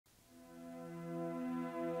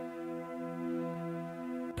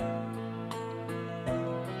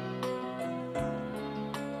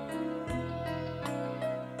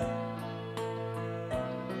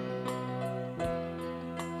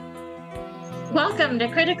Welcome to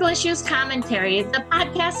Critical Issues Commentary, the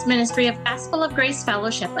podcast ministry of Gospel of Grace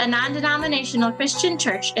Fellowship, a non-denominational Christian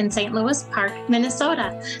church in St. Louis Park,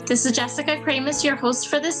 Minnesota. This is Jessica Kramus, your host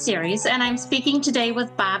for this series, and I'm speaking today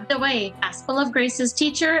with Bob DeWaay, Gospel of Grace's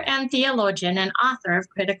teacher and theologian and author of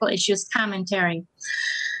Critical Issues Commentary.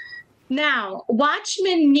 Now,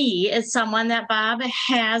 Watchman Nee is someone that Bob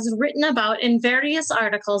has written about in various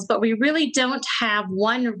articles, but we really don't have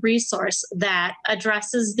one resource that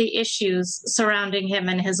addresses the issues surrounding him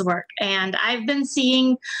and his work. And I've been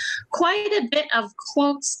seeing quite a bit of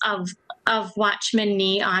quotes of Watchman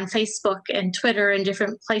Nee on Facebook and Twitter and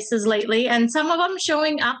different places lately, and some of them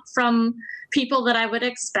showing up from people that I would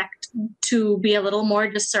expect to be a little more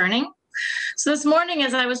discerning. So this morning,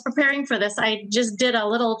 as I was preparing for this, I just did a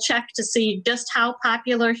little check to see just how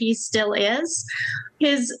popular he still is.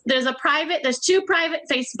 There's two private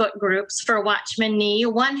Facebook groups for Watchman Nee.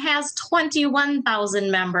 One has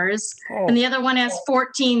 21,000 members, and the other one has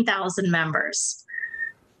 14,000 members.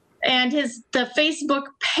 And the Facebook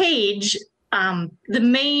page, the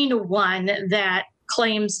main one that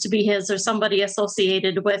claims to be his or somebody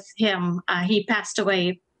associated with him, he passed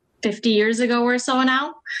away 50 years ago or so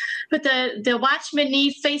now. But the Watchman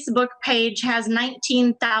Nee Facebook page has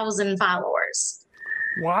 19,000 followers.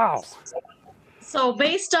 Wow. So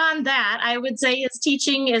based on that, I would say his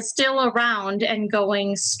teaching is still around and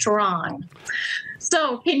going strong.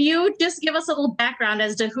 So can you just give us a little background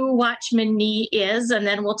as to who Watchman Nee is, and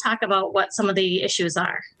then we'll talk about what some of the issues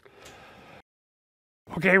are.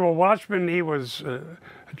 Okay, well, Watchman Nee was a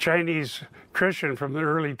Chinese Christian from the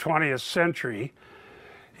early 20th century.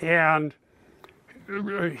 And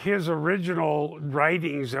his original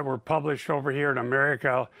writings that were published over here in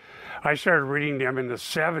America, I started reading them in the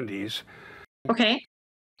 70s. Okay.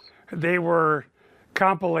 They were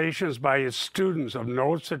compilations by his students of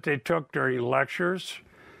notes that they took during lectures.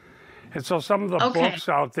 And so some of the books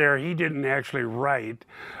out there he didn't actually write,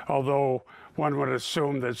 although one would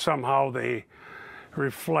assume that somehow they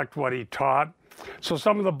reflect what he taught. So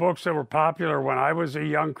some of the books that were popular when I was a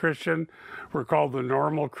young Christian were called The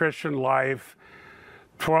Normal Christian Life,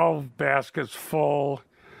 12 Baskets Full,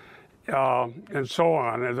 and so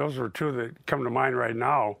on. And those are two that come to mind right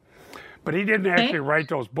now. But he didn't actually write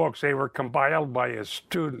those books. They were compiled by his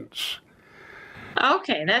students.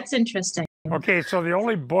 Okay, that's interesting. Okay, so the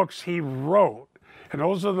only books he wrote, and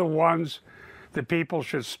those are the ones that people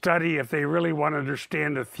should study if they really want to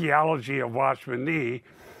understand the theology of Watchman Nee,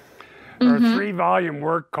 are a 3-volume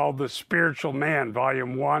work called The Spiritual Man,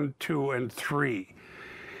 Volume 1, 2, and 3.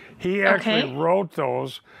 He actually wrote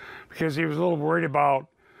those because he was a little worried about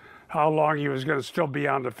how long he was going to still be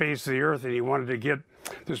on the face of the earth, and he wanted to get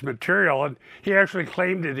this material. And he actually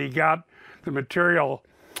claimed that he got the material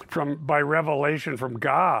by revelation from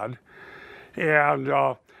God. And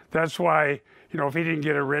that's why, if he didn't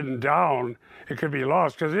get it written down, it could be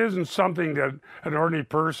lost, because it isn't something that an ordinary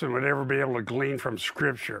person would ever be able to glean from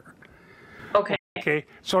Scripture. Okay,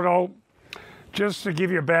 so now, just to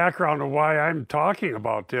give you a background of why I'm talking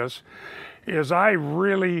about this, is I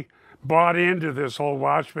really bought into this whole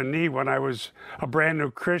Watchman Nee when I was a brand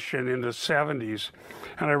new Christian in the 70s.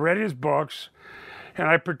 And I read his books, and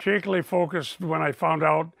I particularly focused when I found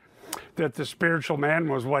out that The Spiritual Man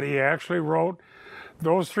was what he actually wrote.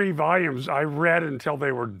 Those 3 volumes I read until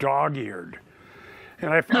they were dog-eared.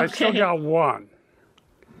 And I still got one.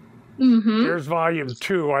 There's volume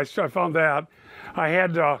 2. I found that. I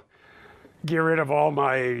had to get rid of all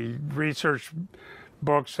my research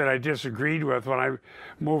books that I disagreed with when I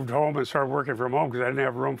moved home and started working from home, because I didn't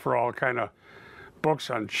have room for all kind of books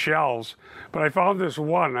on shelves. But I found this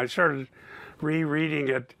one. I started rereading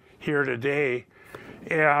it here today.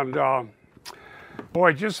 And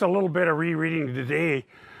boy, just a little bit of rereading today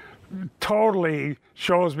totally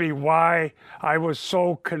shows me why I was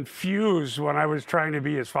so confused when I was trying to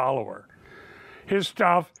be his follower. His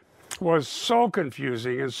stuff was so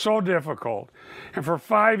confusing and so difficult. And for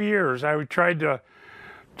 5 years, I tried to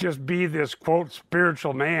just be this, quote,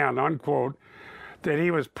 spiritual man, unquote, that he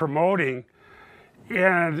was promoting.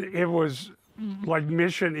 And it was like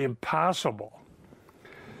mission impossible.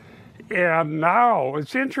 And now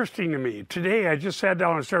it's interesting to me. Today, I just sat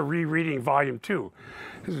down and started rereading Volume 2.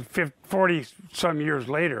 This is 40-some years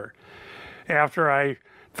later, after I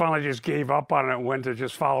finally just gave up on it and went to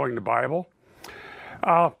just following the Bible.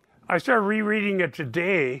 I started rereading it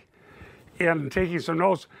today and taking some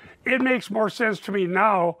notes. It makes more sense to me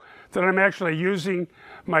now that I'm actually using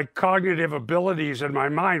my cognitive abilities in my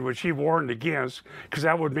mind, which he warned against, because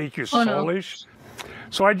that would make you soulish.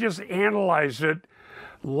 So I just analyzed it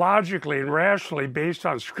logically and rationally based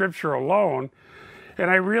on Scripture alone,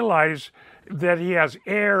 and I realized that he has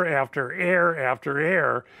error after error after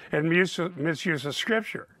error and misuse of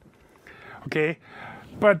Scripture. Okay?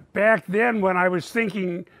 But back then, when I was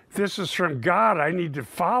thinking this is from God, I need to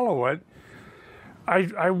follow it,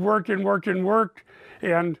 I worked and worked and worked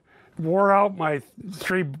and wore out my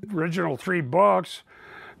original three books,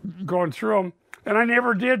 going through them, and I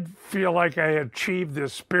never did feel like I achieved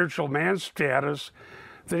this spiritual man status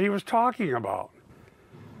that he was talking about.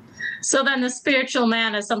 So then the spiritual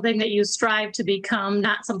man is something that you strive to become,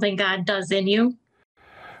 not something God does in you?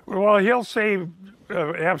 Well, he'll say,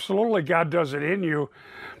 absolutely, God does it in you,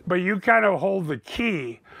 but you kind of hold the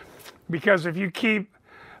key, because if you keep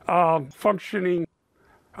functioning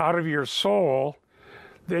out of your soul,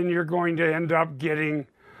 then you're going to end up getting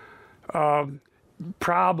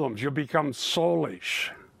problems. You'll become soulish.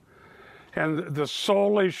 And the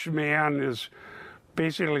soulish man is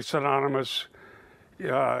basically synonymous,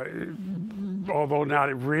 although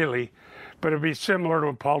not really, but it'd be similar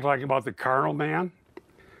to Paul talking about the carnal man.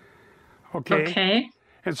 Okay.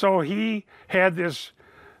 And so he had this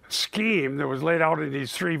scheme that was laid out in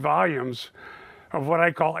these 3 volumes of what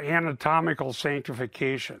I call anatomical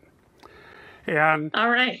sanctification. And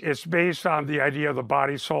it's based on the idea of the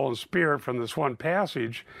body, soul, and spirit from this one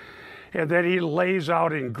passage. And then he lays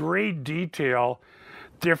out in great detail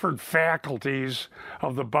different faculties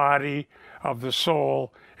of the body, of the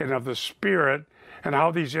soul, and of the spirit, and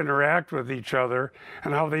how these interact with each other,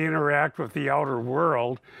 and how they interact with the outer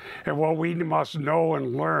world, and what we must know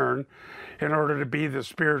and learn in order to be the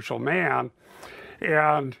spiritual man.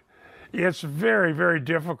 And it's very, very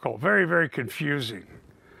difficult, very, very confusing,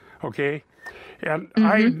 okay? And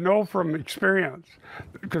I know from experience,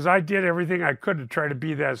 because I did everything I could to try to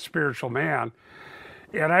be that spiritual man,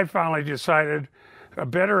 and I finally decided a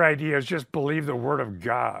better idea is just believe the Word of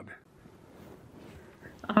God.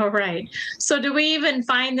 All right. So do we even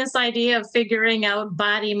find this idea of figuring out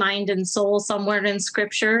body, mind, and soul somewhere in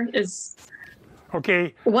Scripture?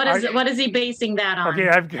 What is he basing that on? Okay,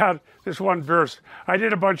 I've got this one verse. I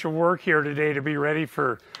did a bunch of work here today to be ready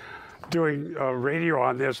for doing radio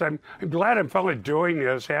on this. I'm glad I'm finally doing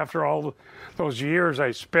this after all those years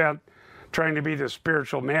I spent trying to be the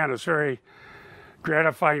spiritual man. It's very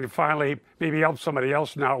gratifying to finally maybe help somebody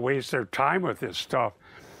else not waste their time with this stuff.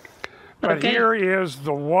 But here is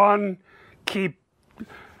the one key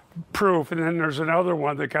proof, and then there's another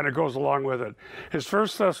one that kind of goes along with it. It's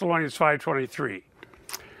 1 Thessalonians 5:23.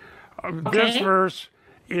 This verse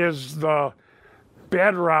is the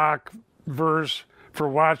bedrock verse for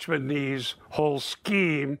Watchman Nee's whole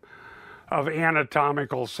scheme of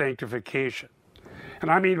anatomical sanctification.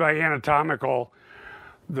 And I mean by anatomical,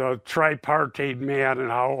 the tripartite man and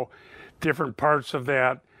how different parts of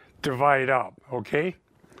that divide up, okay?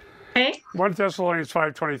 1 Thessalonians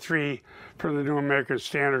 5:23 from the New American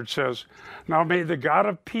Standard says, "Now may the God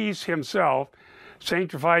of peace himself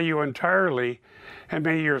sanctify you entirely, and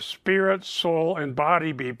may your spirit, soul, and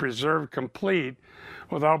body be preserved complete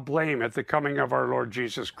without blame at the coming of our Lord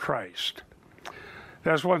Jesus Christ."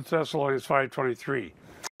 That's 1 Thessalonians 5:23.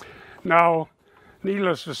 Now,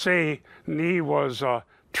 needless to say, Nee was a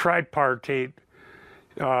tripartite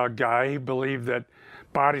guy. He believed that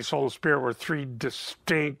body, soul, and spirit were 3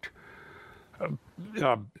 distinct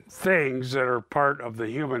things that are part of the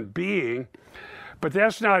human being, but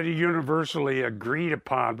that's not universally agreed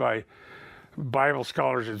upon by Bible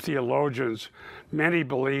scholars and theologians. Many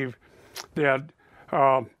believe that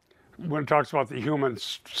when it talks about the human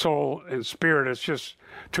soul and spirit, it's just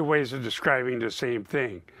 2 ways of describing the same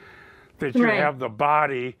thing. That you have the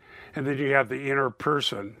body and then you have the inner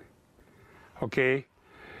person, okay?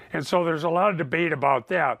 And so there's a lot of debate about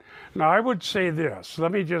that. Now, I would say this.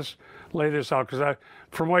 Let me just lay this out, because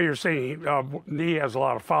from what you're saying, Nee has a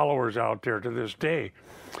lot of followers out there to this day.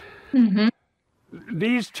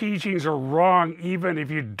 These teachings are wrong even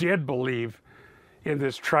if you did believe in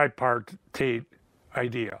this tripartite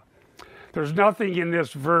idea. There's nothing in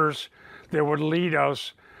this verse that would lead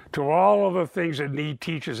us to all of the things that Nee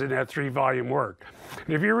teaches in that 3-volume work.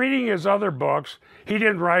 And if you're reading his other books, he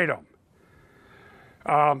didn't write them.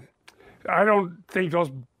 I don't think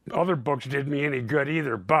those other books did me any good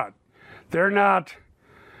either, but they're not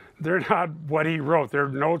what he wrote. They're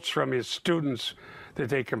notes from his students that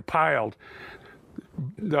they compiled.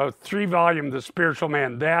 The 3-volume, The Spiritual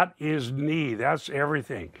Man, that is Nee. That's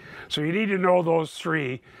everything. So you need to know those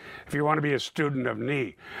 3 if you want to be a student of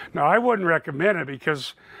Nee. Now, I wouldn't recommend it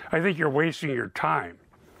because I think you're wasting your time.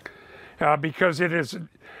 Because it is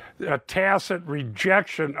a tacit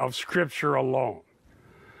rejection of Scripture alone.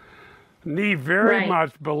 Nee very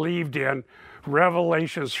much believed in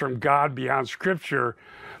revelations from God beyond Scripture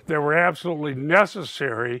that were absolutely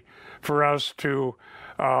necessary for us to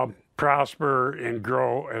prosper and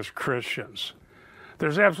grow as Christians.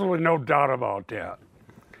 There's absolutely no doubt about that.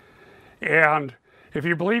 And if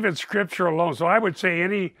you believe in Scripture alone, so I would say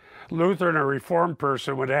any Lutheran or Reformed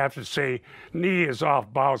person would have to say Nee is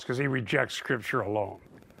off bounds because he rejects Scripture alone.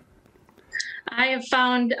 I have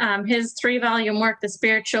found his 3-volume work, The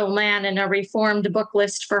Spiritual Man, in a Reformed book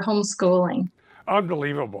list for homeschooling.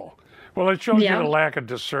 Unbelievable. Well, it shows you the lack of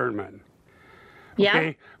discernment.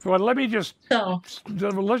 Okay? Well, let me just,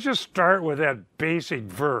 let's just start with that basic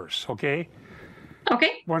verse, okay?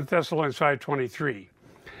 Okay. 1 Thessalonians 5:23.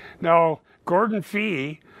 Now, Gordon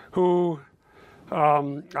Fee, who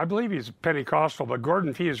I believe he's Pentecostal, but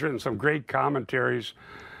Gordon Fee has written some great commentaries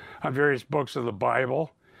on various books of the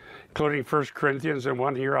Bible, including 1 Corinthians and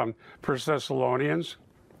one here on 1 Thessalonians.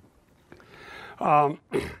 And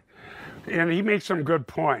he makes some good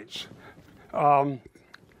points.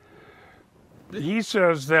 He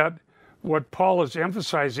says that what Paul is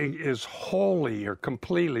emphasizing is wholly or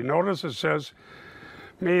completely. Notice it says,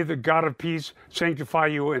 may the God of peace sanctify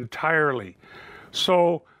you entirely.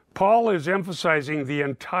 So Paul is emphasizing the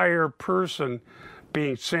entire person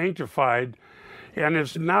being sanctified, and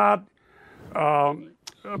it's not,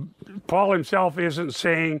 Paul himself isn't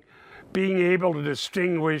saying being able to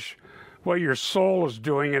distinguish what your soul is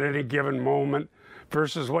doing at any given moment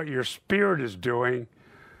versus what your spirit is doing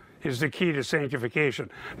is the key to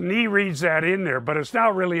sanctification. Nee reads that in there, but it's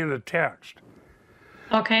not really in the text.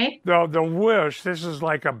 Okay. The wish, this is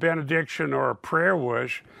like a benediction or a prayer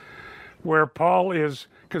wish, where Paul is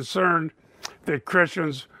concerned that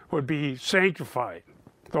Christians would be sanctified.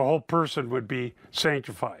 The whole person would be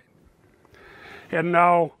sanctified. And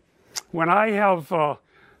now, when I have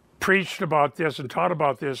preached about this and taught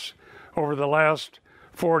about this over the last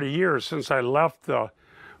 40 years since I left the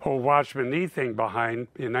whole Watchman Nee thing behind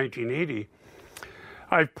in 1980,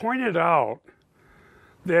 I've pointed out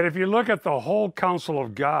that if you look at the whole counsel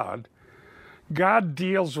of God, God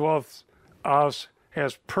deals with us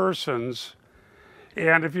as persons.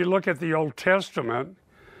 And if you look at the Old Testament,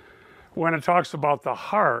 when it talks about the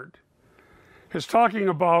heart, it's talking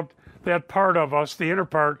about that part of us, the inner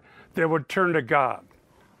part, that would turn to God.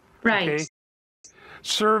 Right. Okay?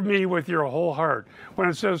 Serve me with your whole heart. When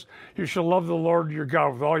it says you shall love the Lord your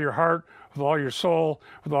God with all your heart, with all your soul,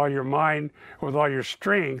 with all your mind, with all your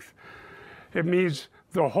strength, it means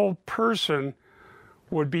the whole person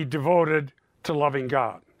would be devoted to loving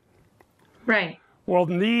God. Right. Well,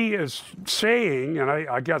 Nee is saying, and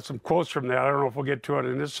I got some quotes from that, I don't know if we'll get to it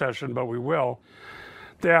in this session, but we will,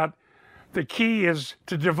 that the key is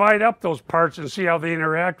to divide up those parts and see how they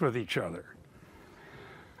interact with each other.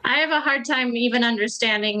 I have a hard time even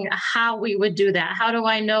understanding how we would do that. How do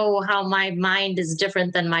I know how my mind is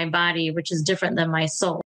different than my body, which is different than my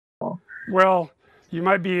soul? Well, you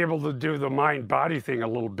might be able to do the mind-body thing a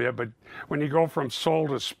little bit, but when you go from soul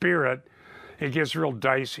to spirit, it gets real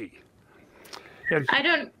dicey. I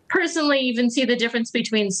don't personally even see the difference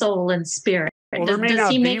between soul and spirit. Well, Does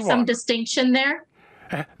he make some distinction there?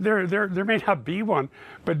 There may not be one,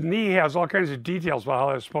 but Nee has all kinds of details about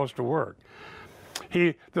how that's supposed to work.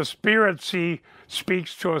 The Spirit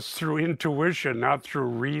speaks to us through intuition, not through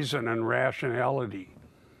reason and rationality.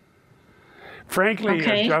 Frankly,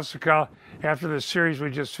 Jessica, after the series we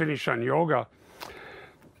just finished on yoga,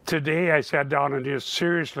 today I sat down and just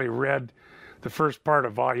seriously read the first part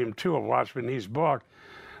of Volume 2 of Watchman Nee's book.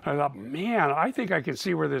 I thought, man, I think I can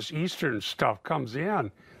see where this Eastern stuff comes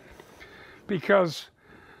in. Because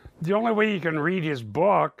the only way you can read his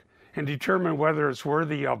book and determine whether it's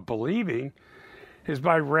worthy of believing is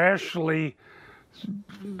by rationally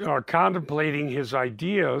contemplating his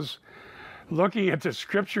ideas, looking at the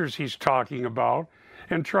scriptures he's talking about,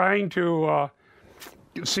 and trying to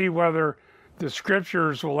see whether the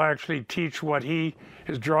scriptures will actually teach what he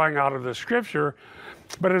is drawing out of the scripture.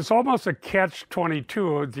 But it's almost a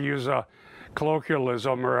catch-22, to use a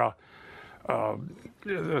colloquialism or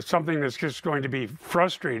something that's just going to be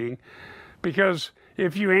frustrating, because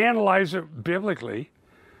if you analyze it biblically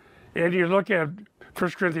and you look at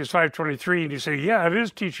 1 Corinthians 5:23 and you say, yeah, it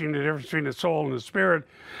is teaching the difference between the soul and the spirit,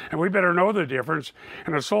 and we better know the difference,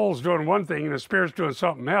 and the soul's doing one thing and the spirit's doing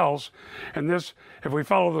something else, and this, if we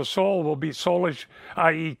follow the soul, will be soulish,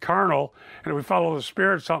 i.e. carnal, and if we follow the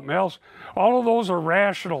spirit, something else. All of those are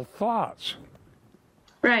rational thoughts.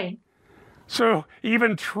 Right. So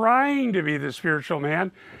even trying to be the spiritual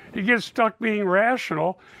man, you get stuck being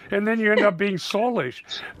rational, and then you end up being soulish.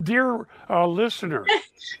 Dear listener,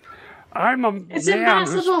 I'm a man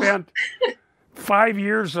who spent 5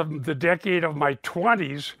 years of the decade of my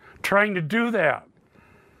 20s trying to do that.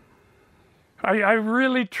 I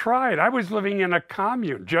really tried. I was living in a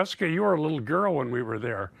commune. Jessica, you were a little girl when we were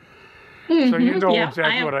there. So you know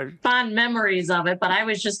exactly what I have fond memories of it, but I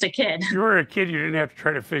was just a kid. You were a kid, you didn't have to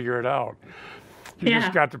try to figure it out. You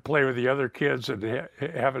just got to play with the other kids and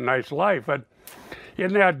have a nice life. But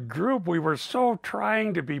in that group, we were so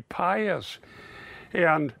trying to be pious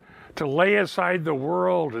and to lay aside the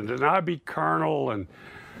world and to not be carnal and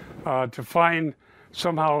to find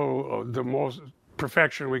somehow the most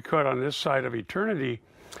perfection we could on this side of eternity.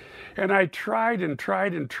 And I tried and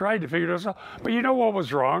tried and tried to figure this out. But you know what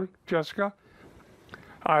was wrong, Jessica?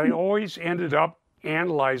 I always ended up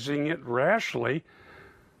analyzing it rationally.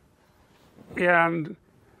 And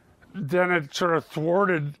then it sort of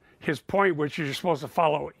thwarted his point, which is you're supposed to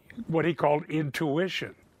follow what he called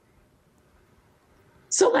intuition.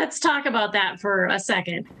 So let's talk about that for a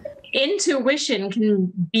second. Intuition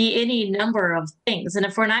can be any number of things. And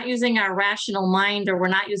if we're not using our rational mind or we're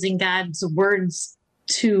not using God's words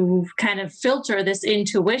to kind of filter this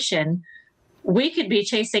intuition, we could be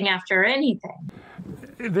chasing after anything.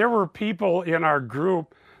 There were people in our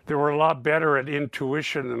group that were a lot better at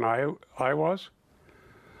intuition than I was.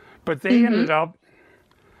 But they ended up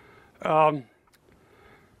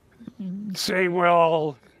saying,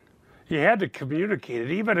 well, you had to communicate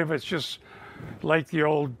it, even if it's just like the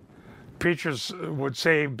old preachers would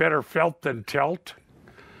say, better felt than telt.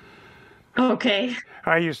 Okay.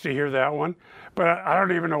 I used to hear that one, but I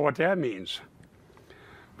don't even know what that means.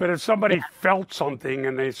 But if somebody felt something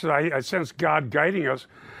and they said, I sense God guiding us,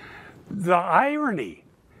 the irony,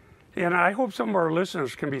 and I hope some of our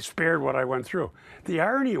listeners can be spared what I went through. The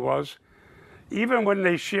irony was, even when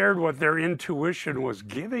they shared what their intuition was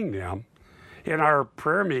giving them in our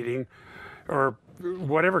prayer meeting or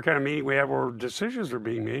whatever kind of meeting we have where decisions are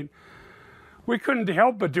being made, we couldn't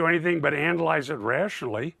help but do anything but analyze it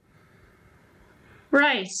rationally.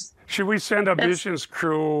 Right. Should we send a missions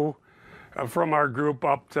crew from our group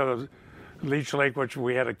up to Leech Lake, which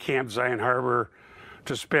we had a Camp Zion Harbor,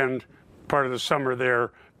 to spend part of the summer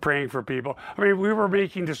there praying for people? I mean, we were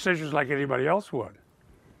making decisions like anybody else would.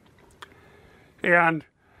 And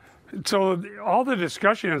so all the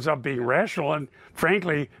discussion ends up being rational. And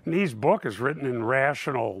frankly, Nee's book is written in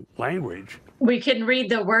rational language. We can read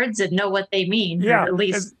the words and know what they mean, or at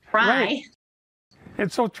least try. Right.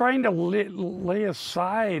 And so trying to lay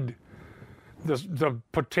aside the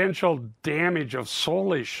potential damage of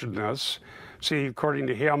soulishness, see, according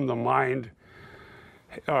to him, the mind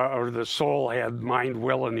or the soul had mind,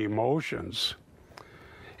 will, and emotions.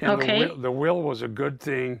 And the will was a good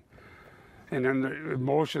thing, and then the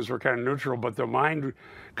emotions were kind of neutral, but the mind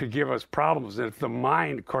could give us problems. And if the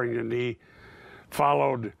mind, according to Nee,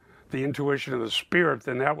 followed the intuition of the spirit,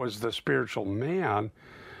 then that was the spiritual man.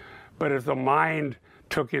 But if the mind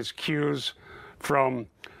took its cues from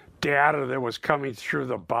data that was coming through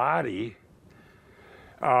the body,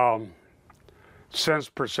 sense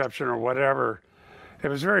perception or whatever, it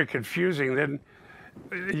was very confusing. Then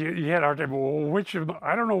you had our time, well,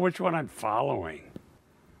 I don't know which one I'm following.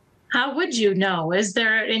 How would you know? Is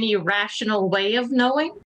there any rational way of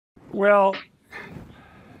knowing? Well,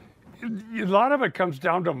 a lot of it comes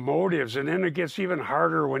down to motives, and then it gets even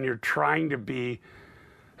harder when you're trying to be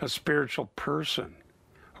a spiritual person.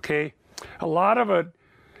 Okay? A lot of it,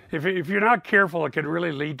 if you're not careful, it can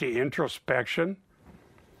really lead to introspection.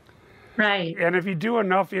 Right. And if you do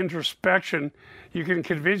enough introspection, you can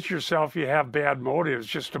convince yourself you have bad motives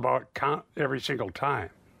just about every single time.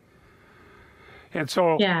 And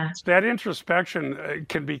so that introspection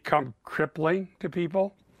can become crippling to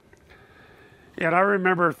people. And I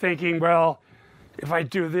remember thinking, well, if I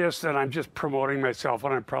do this, then I'm just promoting myself,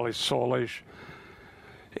 and I'm probably soulish.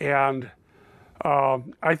 And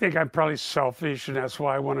I think I'm probably selfish, and that's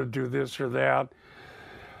why I want to do this or that.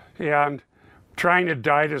 And trying to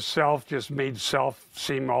die to self just made self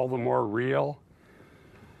seem all the more real.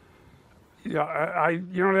 Yeah,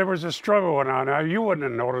 there was a struggle going on. Now, you wouldn't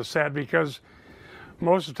have noticed that because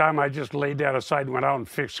most of the time I just laid that aside and went out and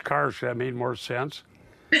fixed cars. So that made more sense.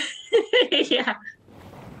 Yeah.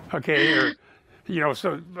 Okay.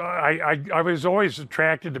 So I was always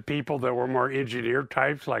attracted to people that were more engineer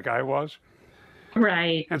types like I was.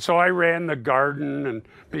 Right. And so I ran the garden and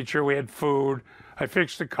made sure we had food. I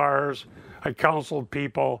fixed the cars. I counseled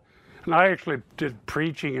people. And I actually did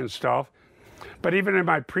preaching and stuff. But even in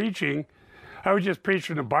my preaching, I was just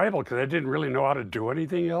preaching the Bible because I didn't really know how to do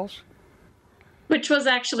anything else. Which was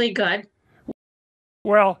actually good.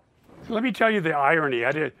 Well, let me tell you the irony.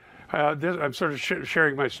 I'm sort of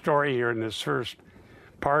sharing my story here in this first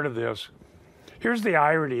part of this. Here's the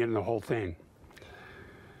irony in the whole thing.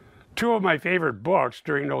 Two of my favorite books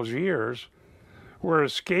during those years were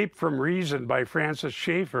Escape from Reason by Francis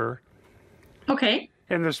Schaeffer. Okay.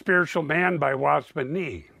 And The Spiritual Man by Watchman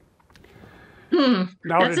Nee. Now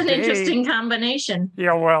that's today, an interesting combination.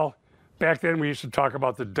 Yeah, well, back then we used to talk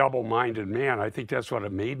about the double-minded man. I think that's what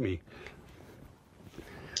it made me.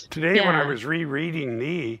 Today, when I was rereading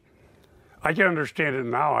Nee, I can understand it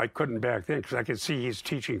now. I couldn't back then because I could see he's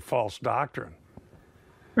teaching false doctrine.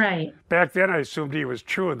 Right. Back then, I assumed he was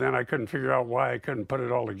true, and then I couldn't figure out why I couldn't put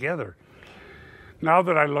it all together. Now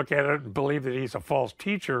that I look at it and believe that he's a false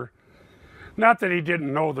teacher, not that he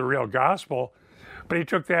didn't know the real gospel, but he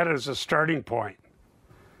took that as a starting point.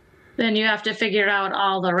 Then you have to figure out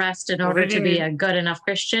all the rest in order to be a good enough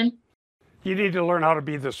Christian? You need to learn how to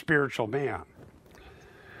be the spiritual man.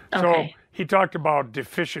 Okay. So he talked about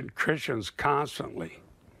deficient Christians constantly.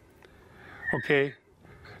 Okay?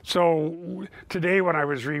 So today when I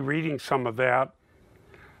was rereading some of that,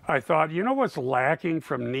 I thought, you know what's lacking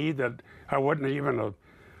from Nee that I wouldn't even have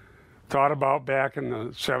thought about back in the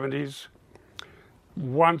 70s?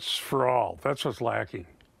 Once for all. That's what's lacking.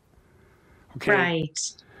 Okay? Right.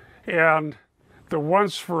 And the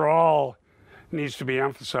once for all needs to be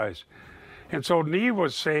emphasized. And so Nee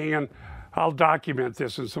was saying, and I'll document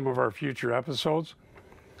this in some of our future episodes,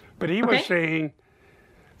 but he was saying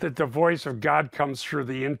that the voice of God comes through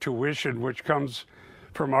the intuition, which comes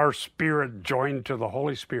from our spirit joined to the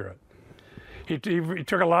Holy Spirit. He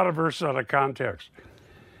took a lot of verses out of context.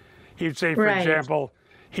 He'd say, for example,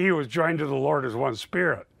 he who was joined to the Lord is one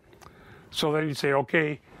spirit. So then he'd say,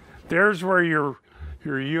 okay, there's where your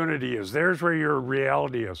unity is. There's where your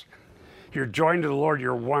reality is. You're joined to the Lord,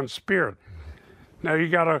 you're one spirit. Now you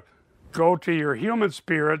got to go to your human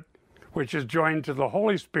spirit, which is joined to the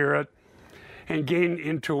Holy Spirit, and gain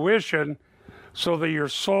intuition so that your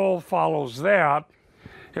soul follows that.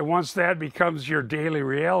 And once that becomes your daily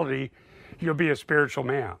reality, you'll be a spiritual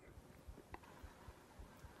man.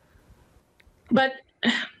 But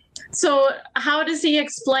so how does he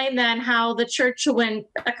explain then how the church went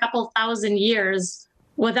a couple thousand years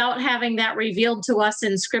without having that revealed to us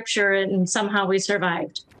in Scripture and somehow we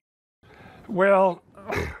survived? Well,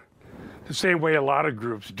 the same way a lot of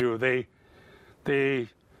groups do. They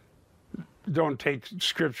don't take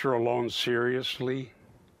Scripture alone seriously.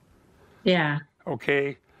 Yeah.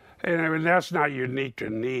 Okay? And I mean, that's not unique to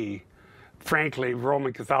Nee. Frankly,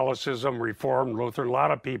 Roman Catholicism, Reformed, Lutheran, a lot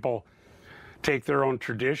of people take their own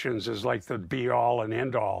traditions as like the be-all and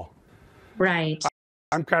end-all. Right.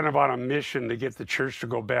 I'm kind of on a mission to get the church to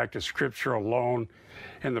go back to Scripture alone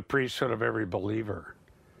and the priesthood of every believer.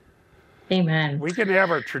 Amen. We can have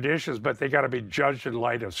our traditions, but they got to be judged in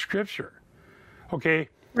light of Scripture. Okay?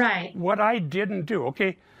 Right. What I didn't do,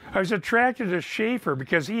 okay, I was attracted to Schaeffer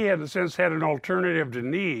because he had, in a sense, had an alternative to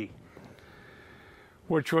Nee,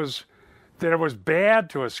 which was that it was bad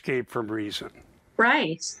to escape from reason.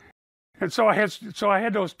 Right. And so I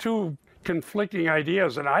had those two conflicting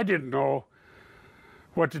ideas, and I didn't know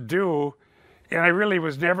what to do. And I really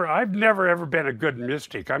I've never ever been a good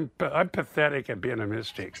mystic. I'm pathetic at being a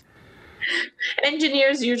mystic.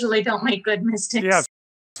 Engineers usually don't make good mystics. Yeah.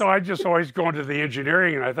 So I just always go into the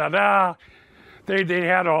engineering, and I thought, they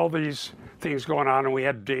had all these things going on, and we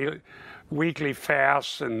had weekly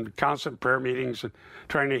fasts and constant prayer meetings and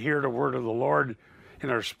trying to hear the word of the Lord in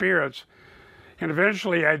our spirits. And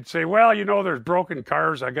eventually I'd say, well, you know, there's broken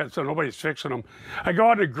cars. So nobody's fixing them. I go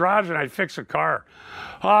out in the garage and I'd fix a car.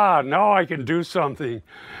 Now I can do something.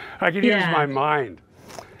 I can use my mind.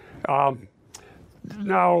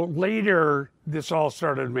 Now later, this all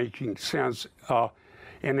started making sense.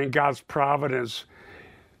 And in God's providence,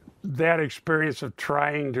 that experience of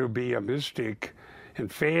trying to be a mystic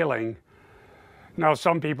and failing. Now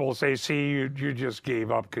some people say, see, you just gave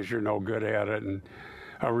up because you're no good at it. And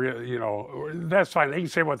that's fine. They can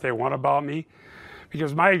say what they want about me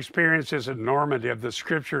because my experience isn't normative. The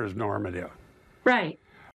Scripture is normative. Right.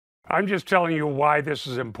 I'm just telling you why this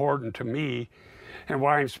is important to me and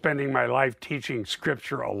why I'm spending my life teaching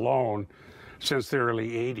Scripture alone since the early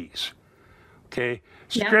 80s. Okay?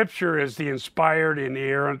 Yeah. Scripture is the inspired,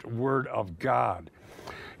 inerrant Word of God.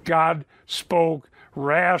 God spoke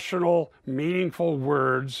rational, meaningful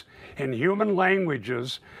words in human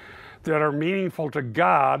languages that are meaningful to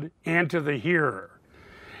God and to the hearer.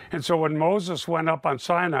 And so when Moses went up on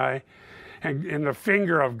Sinai and the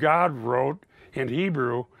finger of God wrote in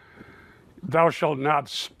Hebrew, thou shalt not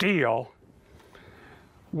steal,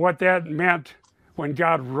 what that meant when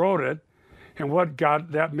God wrote it and what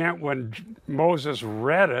that meant when Moses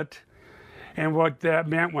read it and what that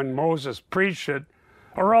meant when Moses preached it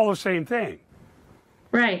are all the same thing.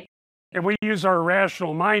 Right. And we use our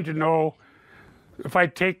rational mind to know if I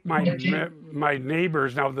take my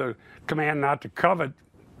neighbors, now the command not to covet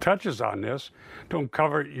touches on this. Don't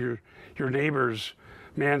covet your neighbor's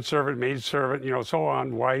manservant, maidservant, so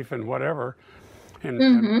on, wife and whatever.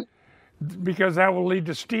 And because that will lead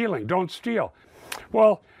to stealing. Don't steal.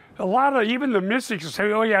 Well, a lot of, even the mystics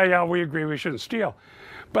say, oh yeah, we agree we shouldn't steal.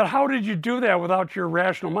 But how did you do that without your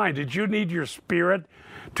rational mind? Did you need your spirit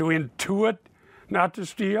to intuit not to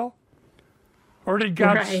steal? Or did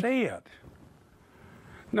God say it?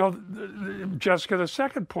 Now, Jessica, the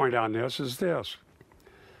second point on this is this.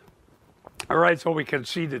 All right, so we can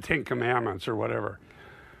see the 10 Commandments or whatever.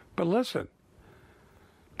 But listen,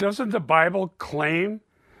 doesn't the Bible claim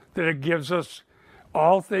that it gives us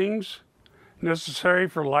all things necessary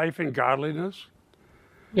for life and godliness?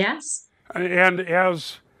 Yes. And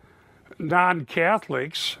as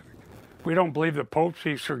non-Catholics, we don't believe the Pope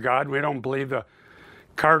speaks for God. We don't believe the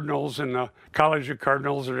cardinals and the College of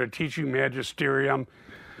Cardinals or the teaching magisterium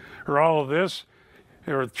or all of this,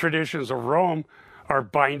 or traditions of Rome are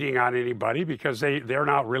binding on anybody because they're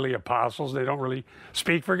not really apostles. They don't really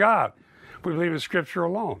speak for God. We believe in Scripture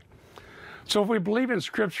alone. So if we believe in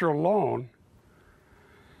Scripture alone,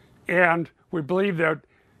 and we believe that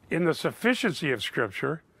in the sufficiency of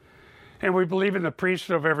Scripture, and we believe in the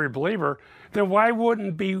priesthood of every believer, then why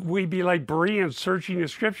wouldn't we be like Bereans searching the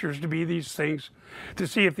Scriptures to be these things, to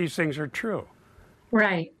see if these things are true?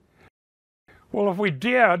 Right. Well, if we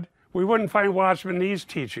did, we wouldn't find Watchman Nee's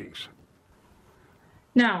teachings.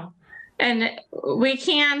 No. And we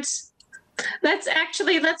can't, let's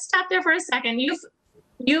stop there for a second.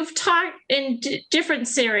 You've talked in different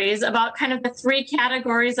series about kind of the 3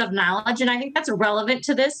 categories of knowledge, and I think that's relevant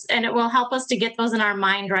to this, and it will help us to get those in our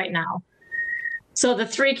mind right now. So the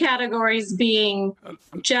 3 categories being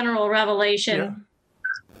general revelation,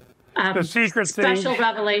 the secret special things.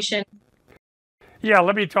 Revelation. Yeah,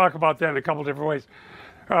 let me talk about that in a couple different ways.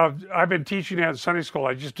 I've been teaching that in Sunday school.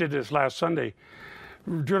 I just did this last Sunday.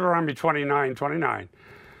 Deuteronomy 29:29.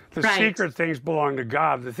 The secret things belong to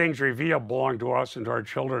God. The things revealed belong to us and to our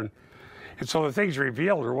children. And so the things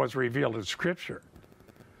revealed are what's revealed in Scripture.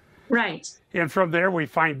 Right. And from there we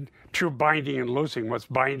find true binding and loosing. What's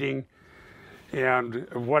binding and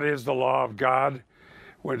what is the law of God,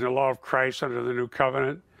 what is the law of Christ under the new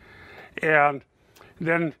covenant. And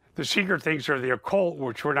then the secret things are the occult,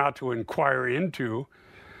 which we're not to inquire into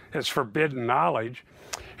as forbidden knowledge.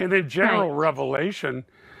 And then general revelation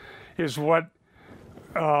is what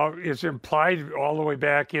is implied all the way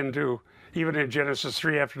back into, even in Genesis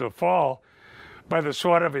 3 after the fall, by the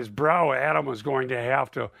sweat of his brow, Adam was going to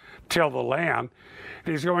have to till the land.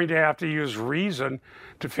 And he's going to have to use reason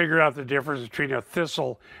to figure out the difference between a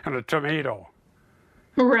thistle and a tomato.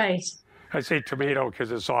 Right. I say tomato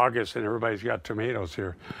because it's August and everybody's got tomatoes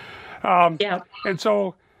here. And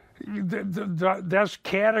so that's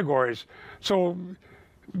categories. So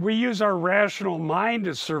we use our rational mind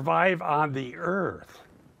to survive on the earth.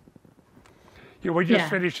 We just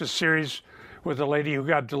finished a series with a lady who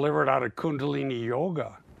got delivered out of Kundalini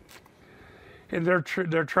yoga. And they're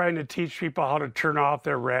trying to teach people how to turn off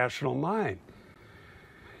their rational mind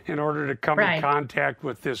in order to come in contact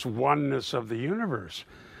with this oneness of the universe.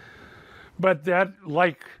 But that,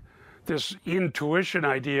 like this intuition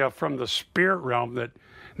idea from the spirit realm that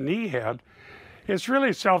Nee had, it's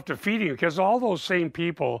really self-defeating because all those same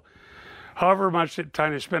people, however much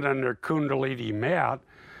time they spend on their Kundalini mat,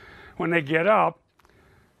 when they get up,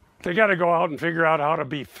 they got to go out and figure out how to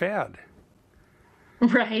be fed.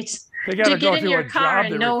 Right. They got to go get in your car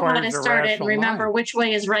and know how to start it and remember which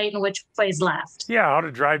way is right and which way is left. Yeah, how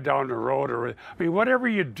to drive down the road, or whatever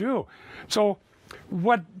you do. So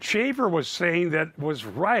what Schaefer was saying that was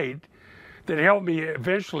right, that helped me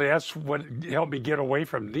eventually, that's what helped me get away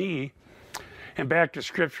from Nee and back to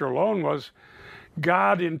Scripture alone, was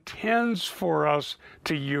God intends for us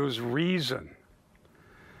to use reason.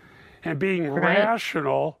 And being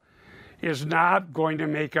rational is not going to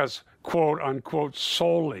make us quote unquote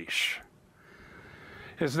soulish.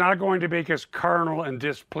 It's not going to make us carnal and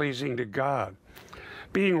displeasing to God.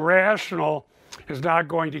 Being rational is not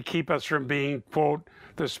going to keep us from being quote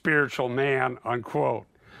the spiritual man unquote,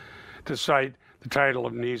 to cite the title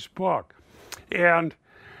of Nee's book. And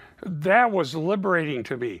that was liberating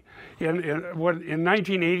to me. In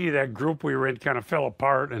 1980, that group we were in kind of fell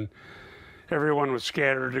apart, and everyone was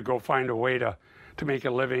scattered to go find a way to make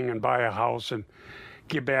a living and buy a house and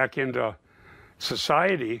get back into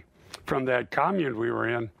society from that commune we were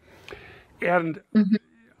in. And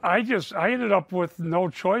I ended up with no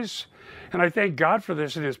choice, and I thank God for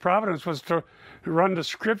this, and his providence was to run to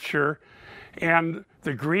Scripture and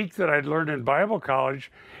the Greek that I'd learned in Bible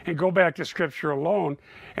college and go back to Scripture alone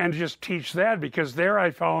and just teach that, because there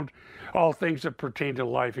I found all things that pertain to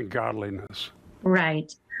life and godliness.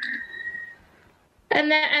 Right. And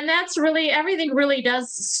that's really, everything really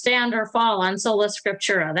does stand or fall on sola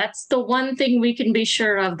scriptura. That's the one thing we can be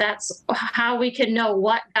sure of. That's how we can know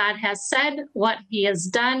what God has said, what he has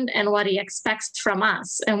done, and what he expects from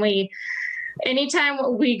us. And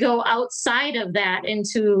anytime we go outside of that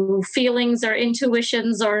into feelings or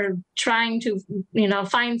intuitions or trying to,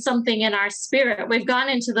 find something in our spirit, we've gone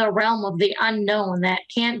into the realm of the unknown that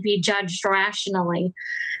can't be judged rationally.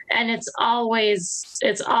 And it's always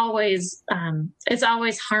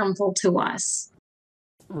harmful to us.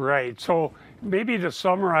 Right. So maybe to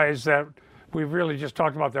summarize that, we've really just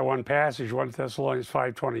talked about that one passage, 1 Thessalonians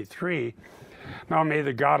 5:23. Now may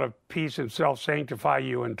the God of peace himself sanctify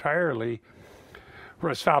you entirely. We're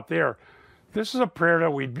going to stop there. This is a prayer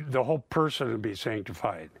that the whole person would be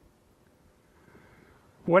sanctified.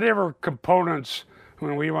 Whatever components,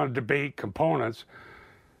 when we want to debate components,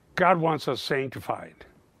 God wants us sanctified.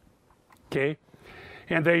 Okay?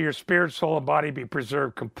 And that your spirit, soul, and body be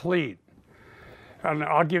preserved complete. And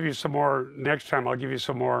I'll give you some more next time. I'll give you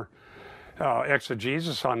some more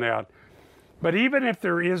exegesis on that. But even if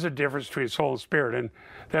there is a difference between soul and spirit, and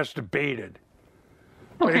that's debated.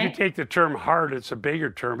 Okay. But if you take the term heart, it's a bigger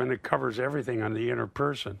term, and it covers everything on the inner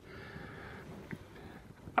person.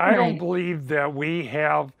 I don't believe that we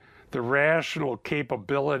have the rational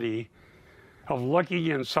capability of looking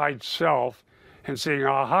inside self and saying,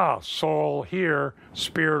 aha, soul here,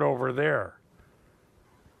 spirit over there.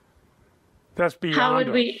 That's beyond How would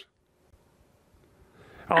us.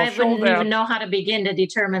 I wouldn't even know how to begin to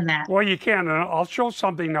determine that. Well, you can, and I'll show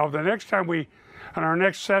something now. The next time on our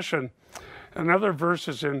next session, another verse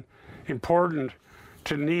is important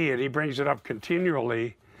to Nee, and he brings it up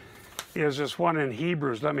continually, is this one in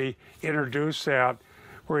Hebrews. Let me introduce that,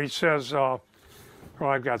 where he says,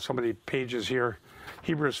 I've got so many pages here.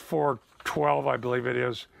 Hebrews 4:12, I believe it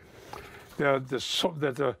is, that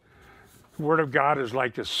the Word of God is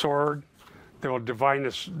like a sword that will divide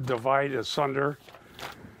asunder.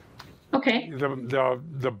 Okay.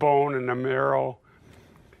 The bone and the marrow,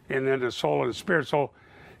 and then the soul and the spirit. So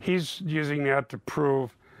he's using that to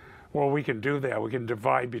prove, well, we can do that. We can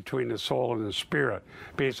divide between the soul and the spirit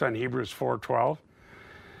based on Hebrews 4:12.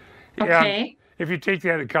 Okay. And if you take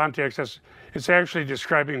that in context, it's actually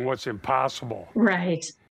describing what's impossible. Right.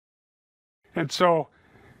 And so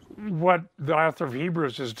what the author of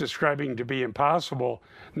Hebrews is describing to be impossible,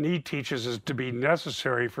 Nee teaches is to be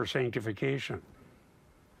necessary for sanctification.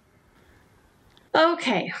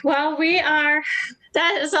 Okay, well,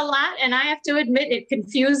 that is a lot, and I have to admit it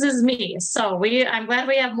confuses me. So I'm glad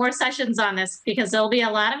we have more sessions on this, because there'll be a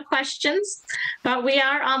lot of questions, but we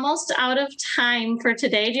are almost out of time for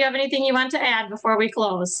today. Do you have anything you want to add before we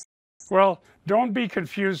close? Well, don't be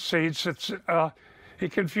confused, saints.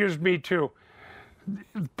 It confused me too.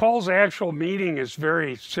 Paul's actual meaning is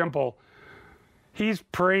very simple. He's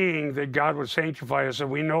praying that God would sanctify us,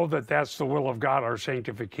 and we know that that's the will of God, our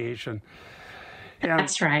sanctification. And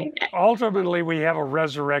that's right. Ultimately, we have a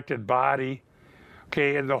resurrected body,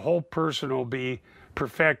 okay, and the whole person will be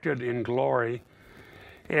perfected in glory.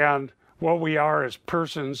 And what we are as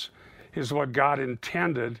persons is what God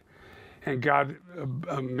intended, and God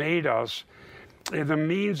made us. And the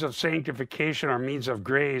means of sanctification are means of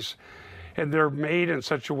grace, and they're made in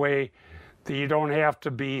such a way that you don't have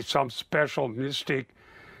to be some special mystic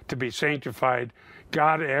to be sanctified.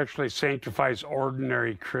 God actually sanctifies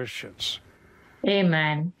ordinary Christians.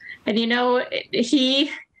 Amen. And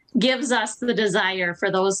he gives us the desire for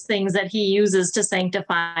those things that he uses to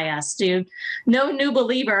sanctify us. No new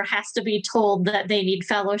believer has to be told that they need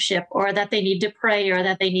fellowship, or that they need to pray, or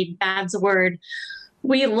that they need God's word.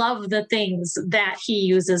 We love the things that he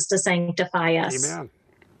uses to sanctify us. Amen.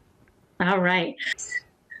 All right.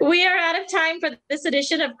 We are out of time for this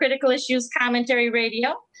edition of Critical Issues Commentary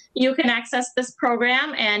Radio. You can access this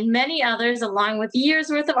program and many others, along with years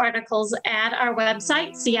worth of articles, at our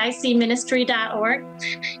website, cicministry.org.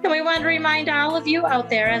 And we want to remind all of you out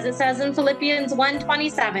there, as it says in Philippians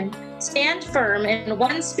 1:27, stand firm in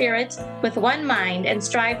one spirit, with one mind, and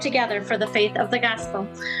strive together for the faith of the gospel.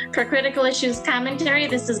 For Critical Issues Commentary,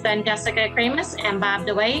 this has been Jessica Kramus and Bob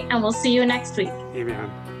DeWaay, and we'll see you next week.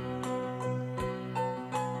 Amen.